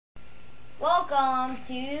Welcome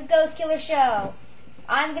to Ghost Killer Show.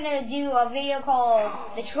 I'm gonna do a video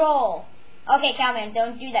called The Troll. Okay, Calman,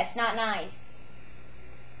 don't do that. It's not nice.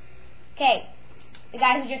 Okay, the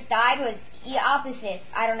guy who just died was Eopophis.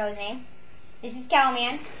 I don't know his name. This is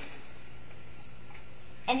Calman.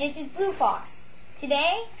 And this is Blue Fox.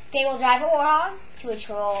 Today, they will drive a warthog to a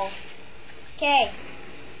troll. Okay.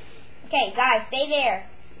 Okay, guys, stay there.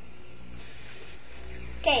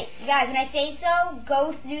 Okay, guys, when I say so,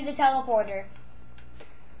 go through the teleporter.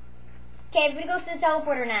 Okay, everybody go through the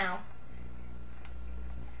teleporter now.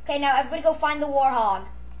 Okay, now everybody go find the warthog.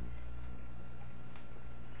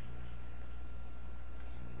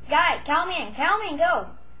 Guy, Calman, go.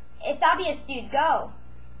 It's obvious, dude, go.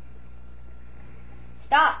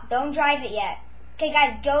 Stop, don't drive it yet. Okay,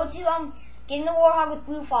 guys, go to, get in the warthog with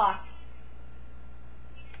Blue Fox.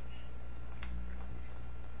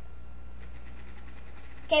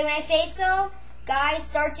 Okay, when I say so, guys,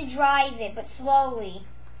 start to drive it, but slowly.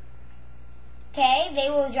 Okay, they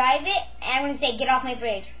will drive it, and I'm going to say, get off my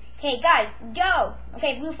bridge. Okay, guys, go.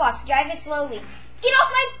 Okay, Blue Fox, drive it slowly. Get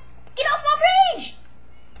off my bridge!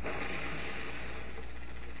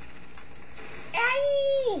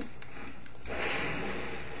 Aye!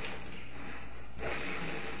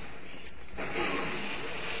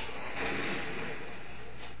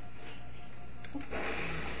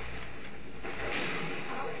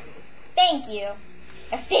 Thank you.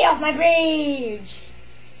 Now stay off my bridge.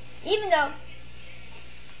 Even though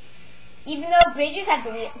bridges have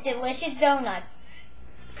delicious donuts.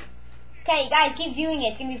 Okay, guys, keep doing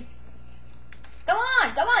it. It's gonna be. Come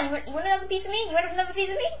on. You want another piece of me? You want another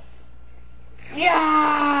piece of me?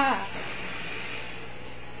 Yeah.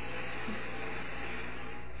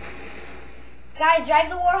 Guys, drive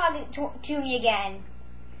the warthog to me again.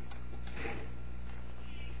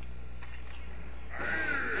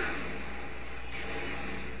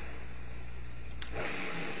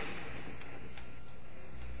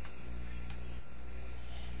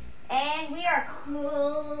 And we are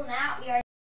cool now. We are